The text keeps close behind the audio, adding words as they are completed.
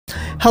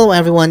Hello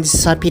everyone, this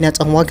is Hot Peanut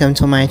and welcome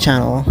to my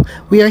channel.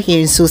 We are here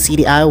in Sioux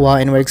City,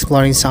 Iowa and we're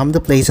exploring some of the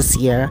places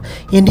here.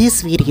 In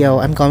this video,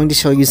 I'm going to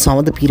show you some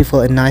of the beautiful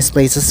and nice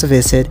places to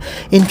visit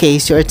in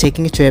case you are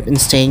taking a trip and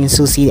staying in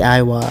Sioux City,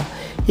 Iowa.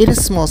 It is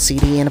a small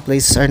city and the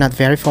places are not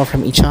very far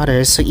from each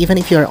other, so even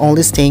if you are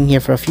only staying here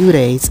for a few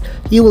days,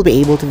 you will be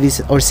able to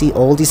visit or see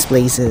all these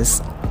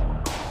places.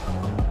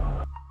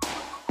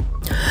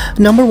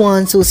 Number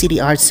 1, Sioux City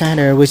Arts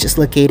Center, which is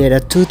located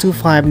at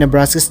 225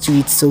 Nebraska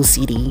Street, Sioux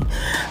City.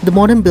 The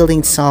modern building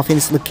itself in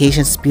its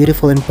location is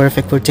beautiful and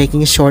perfect for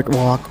taking a short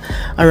walk.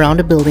 Around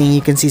the building, you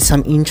can see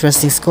some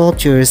interesting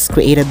sculptures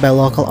created by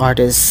local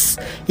artists.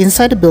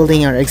 Inside the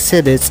building are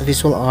exhibits,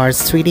 visual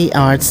arts, 3D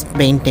arts,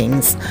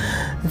 paintings.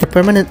 The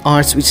permanent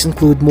arts, which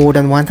include more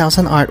than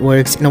 1,000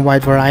 artworks in a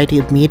wide variety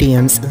of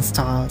mediums and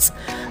styles.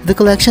 The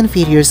collection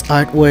features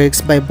artworks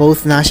by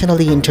both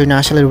nationally and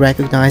internationally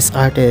recognized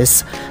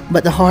artists,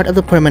 but the heart of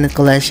the permanent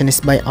collection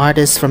is by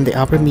artists from the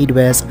upper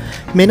Midwest,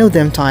 many of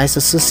them ties to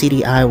Sioux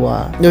City,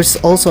 Iowa. There's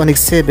also an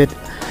exhibit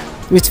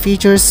which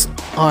features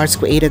arts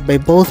created by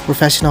both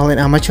professional and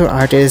amateur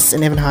artists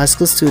and even high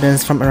school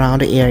students from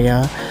around the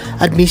area.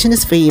 Admission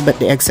is free, but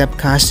they accept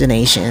cash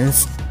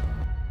donations.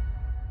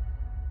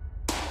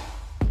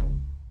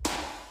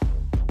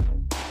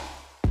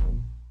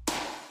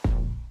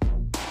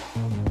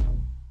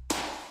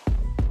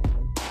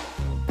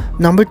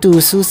 Number 2,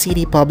 Sioux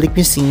City Public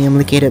Museum,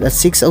 located at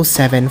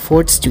 607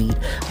 4th Street,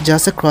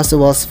 just across the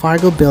Wells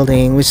Fargo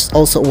building, which is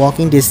also a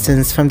walking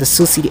distance from the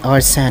Sioux City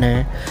Arts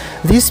Center.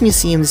 This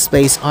museum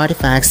displays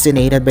artifacts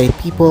donated by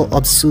people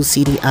of Sioux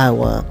City,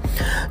 Iowa.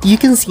 You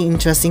can see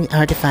interesting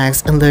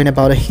artifacts and learn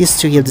about the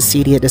history of the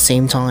city at the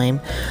same time.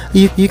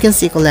 You can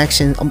see a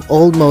collection of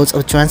old modes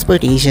of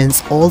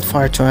transportations, old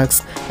fire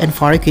trucks and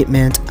fire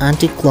equipment,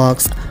 antique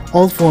clocks,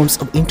 all forms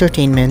of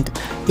entertainment,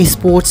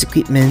 sports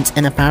equipment,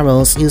 and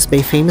apparels used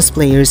by famous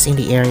players in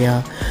the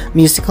area,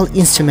 musical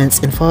instruments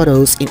and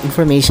photos and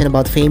information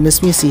about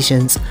famous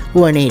musicians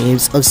who are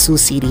natives of Sioux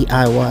City,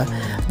 Iowa,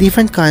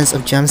 different kinds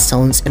of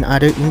gemstones and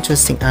other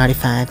interesting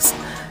artifacts.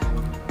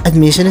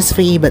 Admission is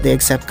free, but they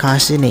accept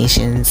cash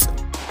donations.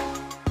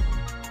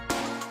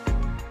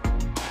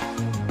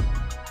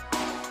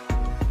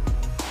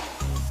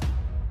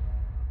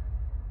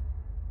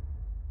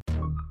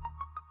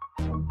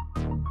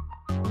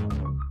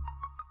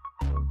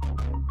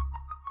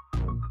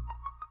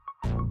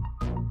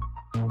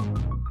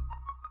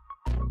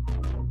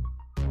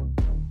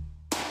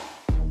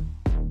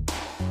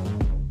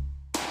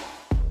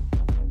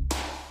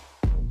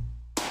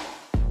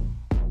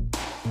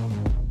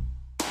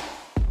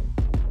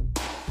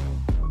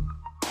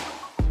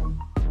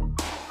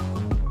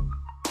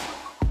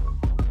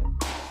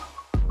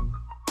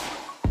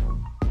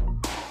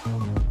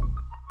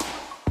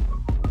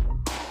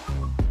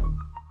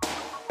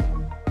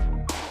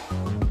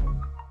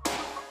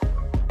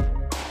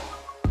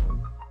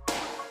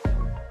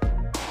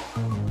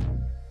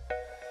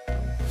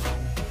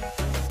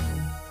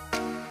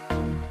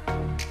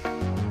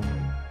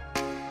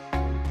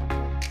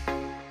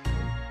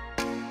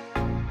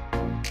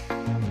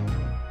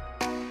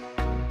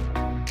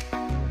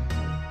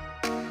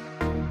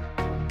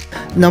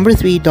 Number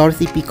 3,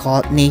 Dorothy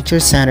Pecaut Nature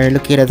Center,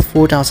 located at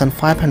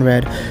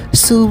 4500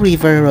 Sioux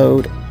River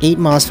Road, 8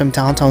 miles from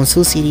downtown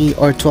Sioux City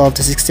or 12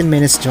 to 16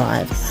 minutes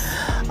drive.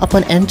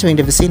 Upon entering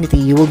the vicinity,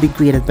 you will be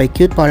greeted by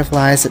cute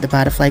butterflies at the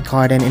butterfly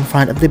garden in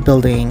front of the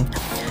building.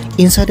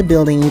 Inside the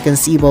building, you can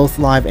see both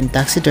live and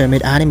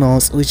taxidermied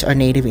animals which are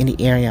native in the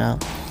area.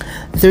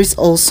 There is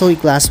also a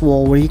glass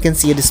wall where you can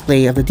see a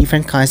display of the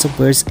different kinds of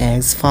birds'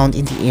 eggs found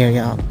in the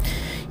area.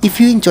 If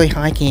you enjoy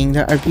hiking,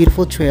 there are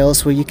beautiful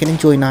trails where you can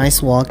enjoy a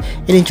nice walk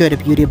and enjoy the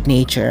beauty of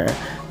nature.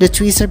 The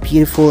trees are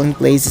beautiful and the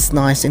place is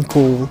nice and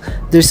cool.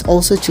 There's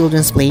also a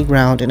children's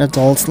playground and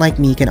adults like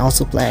me can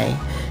also play.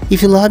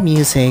 If you love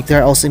music,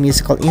 there are also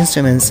musical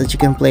instruments that you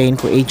can play and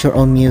create your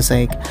own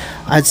music.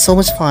 I had so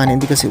much fun, and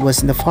because it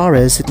was in the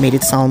forest, it made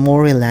it sound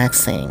more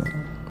relaxing.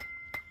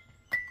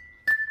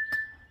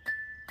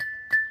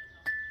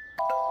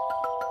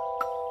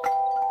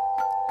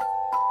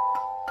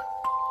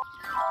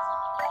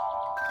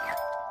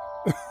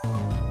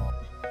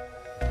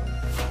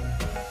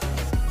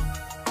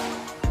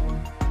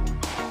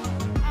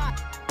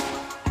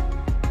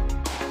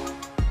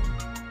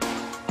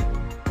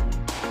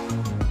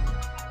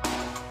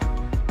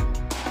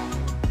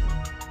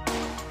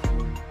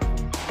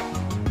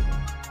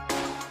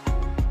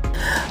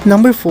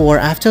 Number 4,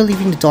 after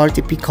leaving the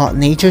Dorothy Pecaut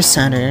Nature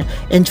Center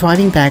and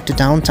driving back to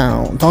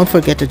downtown, don't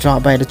forget to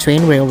drop by the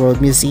Train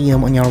Railroad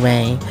Museum on your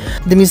way.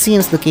 The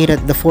museum is located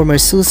at the former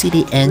Sioux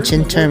City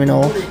Engine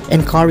Terminal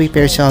and car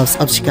repair shops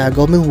of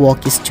Chicago,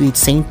 Milwaukee Street,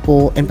 St.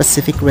 Paul, and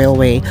Pacific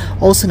Railway,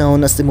 also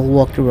known as the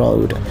Milwaukee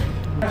Road.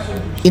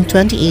 In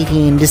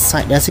 2018, this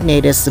site,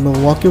 designated as the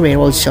Milwaukee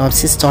Railroad Shops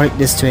Historic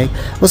District,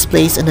 was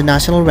placed on the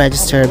National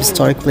Register of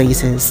Historic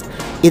Places.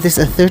 It is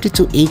a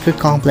 32-acre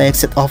complex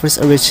that offers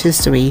a rich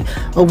history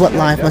of what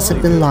life must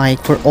have been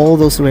like for all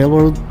those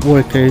railroad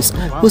workers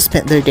who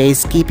spent their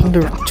days keeping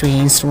the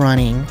trains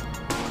running.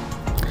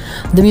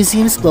 The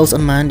museum is closed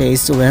on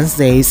Mondays to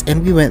Wednesdays,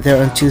 and we went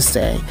there on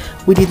Tuesday.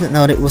 We didn't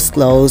know that it was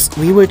closed.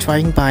 We were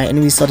driving by and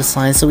we saw the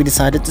sign, so we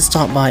decided to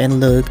stop by and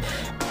look.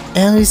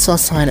 And we saw a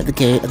sign at the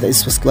gate that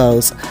this was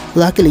closed.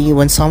 Luckily,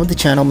 when some of the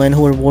gentlemen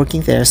who were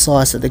working there saw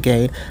us at the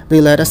gate, they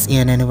let us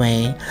in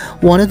anyway.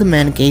 One of the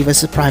men gave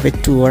us a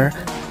private tour.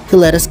 He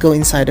let us go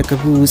inside the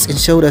caboose and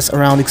showed us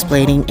around,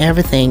 explaining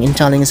everything and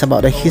telling us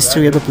about the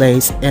history of the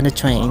place and the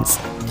trains.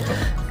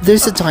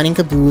 There's a dining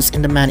caboose,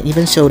 and the man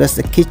even showed us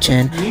the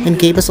kitchen and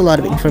gave us a lot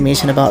of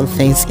information about the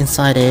things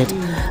inside it.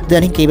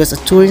 Then he gave us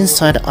a tour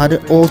inside the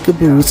other old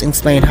caboose and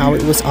explained how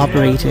it was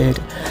operated.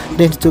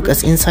 Then he took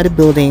us inside the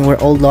building where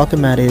old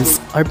locomotives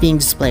are being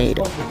displayed.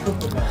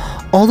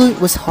 Although it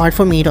was hard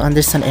for me to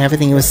understand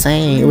everything he was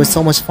saying, it was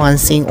so much fun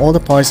seeing all the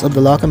parts of the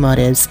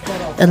locomotives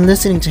and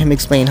listening to him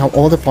explain how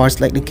all the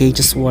parts like the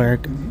gauges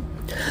work.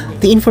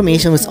 The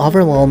information was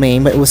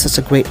overwhelming, but it was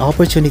such a great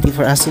opportunity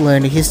for us to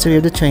learn the history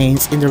of the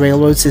trains in the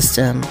railroad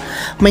system.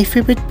 My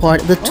favorite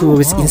part of the tour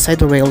was inside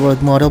the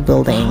railroad model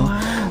building.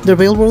 The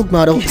railroad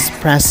model is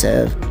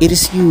impressive. It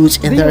is huge,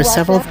 and there are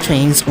several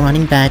trains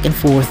running back and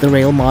forth the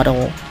rail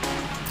model.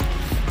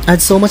 I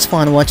had so much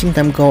fun watching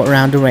them go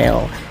around the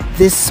rail.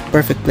 This is a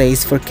perfect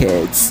place for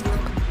kids.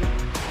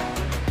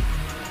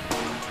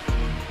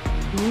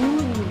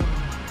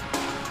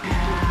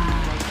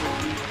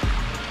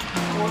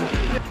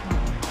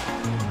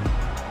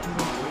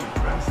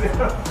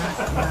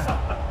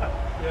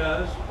 Yeah,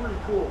 this is pretty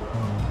cool.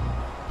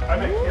 I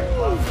make kids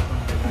love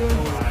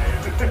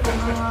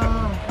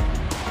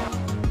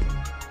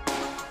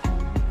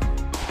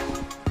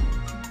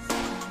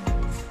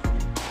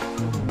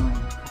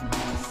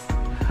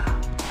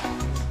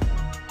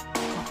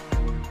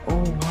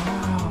Oh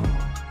wow.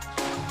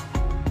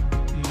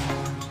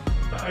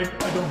 I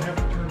don't have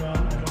it turned on. I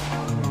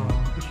don't know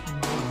this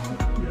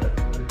one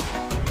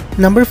yet.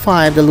 Number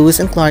 5, the Lewis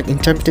and Clark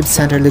Interpretive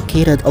Center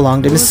located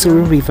along the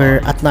Missouri River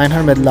at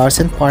 900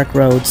 Larson Park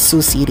Road,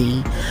 Sioux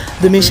City.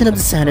 The mission of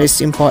the center is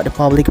to impart the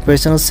public a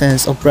personal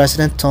sense of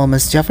President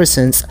Thomas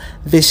Jefferson's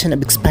vision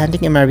of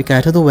expanding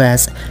America to the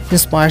West,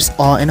 inspires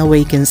awe and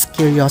awakens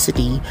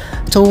curiosity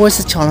towards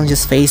the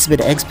challenges faced by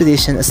the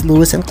expedition as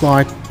Lewis and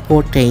Clark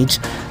portrayed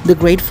the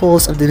great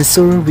falls of the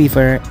Missouri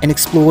River and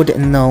explored the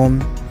unknown.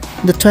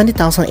 The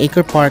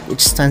 20,000-acre park,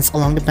 which stands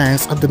along the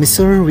banks of the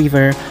Missouri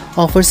River,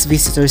 offers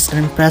visitors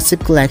an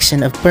impressive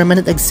collection of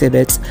permanent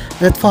exhibits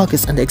that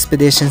focus on the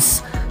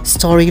expedition's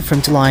story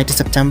from July to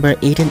September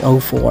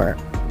 1804.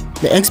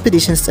 The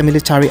expedition's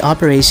military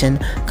operation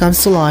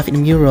comes to life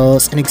in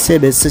murals and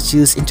exhibits that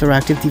use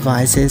interactive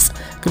devices,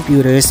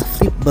 computers,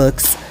 flip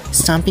books,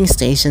 stamping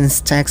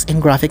stations, text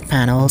and graphic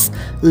panels,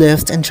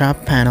 lift and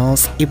drop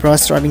panels, a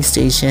bus driving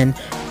station,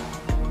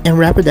 and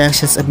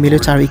reproductions of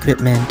military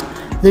equipment.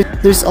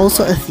 There's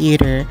also a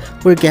theater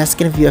where guests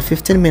can view a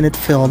 15-minute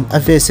film, A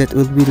Visit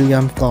with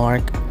William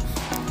Clark.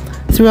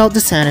 Throughout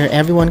the center,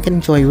 everyone can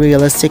enjoy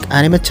realistic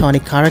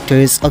animatronic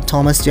characters of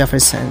Thomas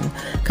Jefferson,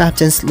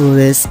 Captains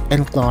Lewis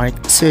and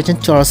Clark,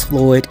 Sergeant Charles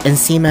Floyd, and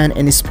Seaman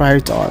and his prior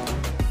dog.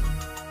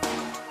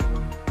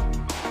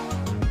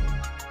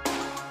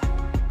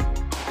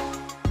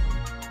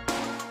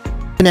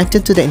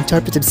 Connected to the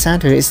Interpretive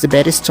Center is the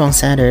Betty Strong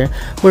Center,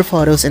 where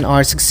photos and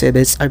arts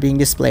exhibits are being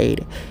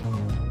displayed.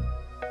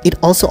 It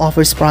also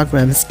offers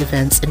programs,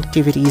 events, and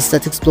activities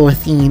that explore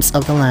themes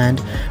of the land,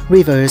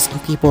 rivers,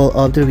 and people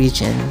of the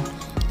region.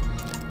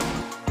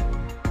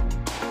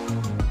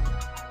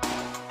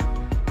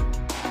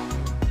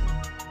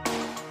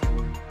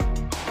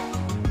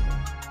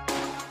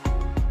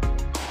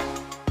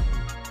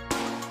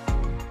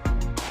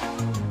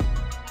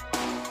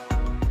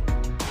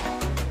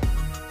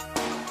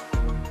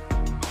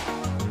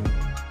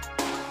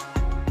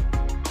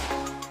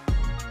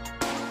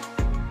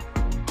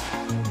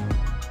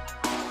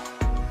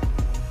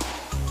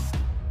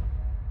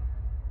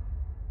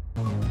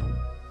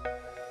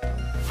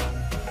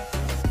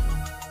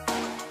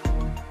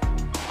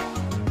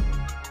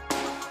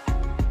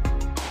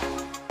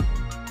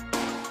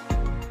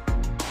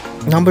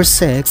 Number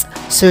 6,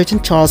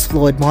 Sergeant Charles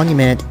Floyd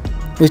Monument,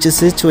 which is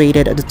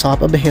situated at the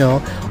top of a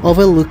hill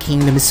overlooking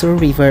the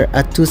Missouri River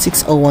at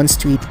 2601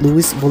 Street,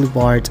 Lewis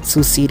Boulevard,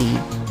 Sioux City.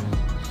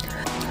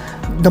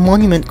 The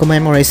monument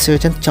commemorates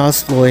Sergeant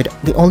Charles Floyd,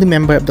 the only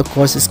member of the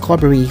Corps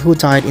Cavalry who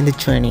died in the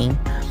journey.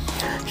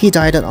 He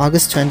died on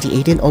August 20,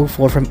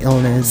 1804 from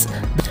illness.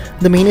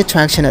 The main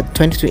attraction at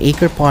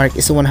 22-acre park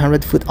is a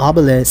 100-foot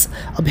obelisk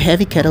of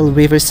heavy kettle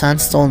river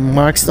sandstone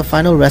marks the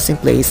final resting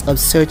place of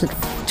Sergeant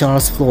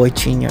Charles Floyd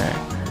Jr.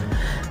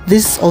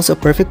 This is also a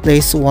perfect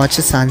place to watch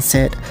the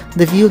sunset.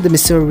 The view of the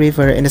Missouri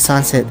River in the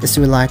sunset is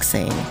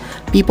relaxing.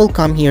 People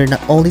come here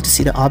not only to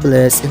see the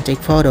obelisk and take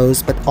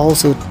photos, but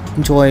also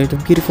enjoy the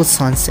beautiful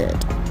sunset.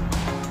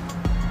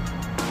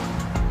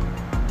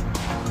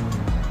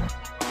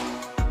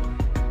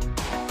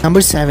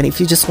 Number 7,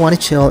 if you just want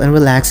to chill and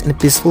relax in a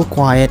peaceful,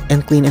 quiet,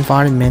 and clean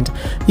environment,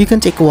 you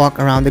can take a walk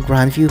around the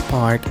Grandview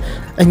Park.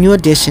 A new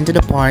addition to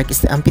the park is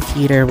the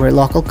amphitheater where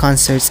local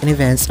concerts and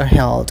events are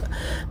held.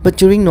 But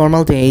during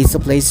normal days, the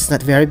place is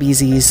not very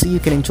busy, so you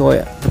can enjoy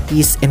the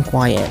peace and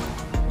quiet.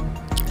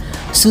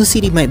 Sioux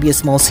City might be a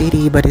small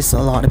city, but it's a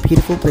lot of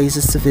beautiful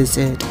places to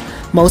visit.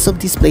 Most of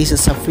these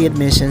places have free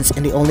admissions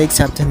and they only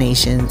accept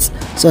donations.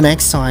 So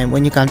next time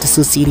when you come to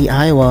Sioux City,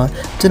 Iowa,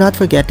 do not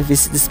forget to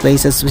visit these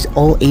places which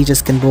all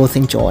ages can both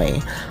enjoy.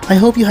 I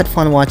hope you had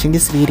fun watching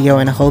this video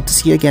and I hope to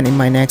see you again in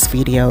my next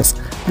videos.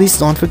 Please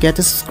don't forget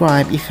to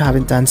subscribe if you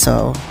haven't done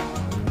so.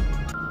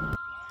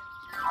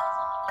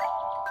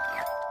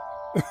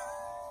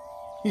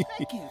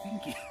 Thank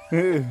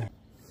you.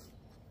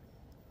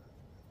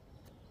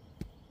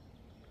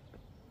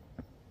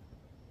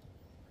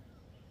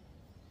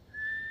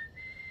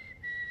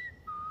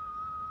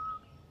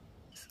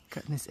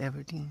 Goodness,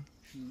 everything.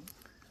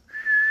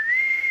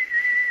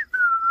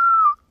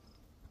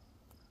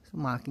 It's a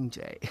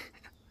mockingjay.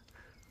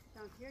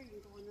 Down here, you can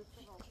go in this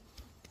little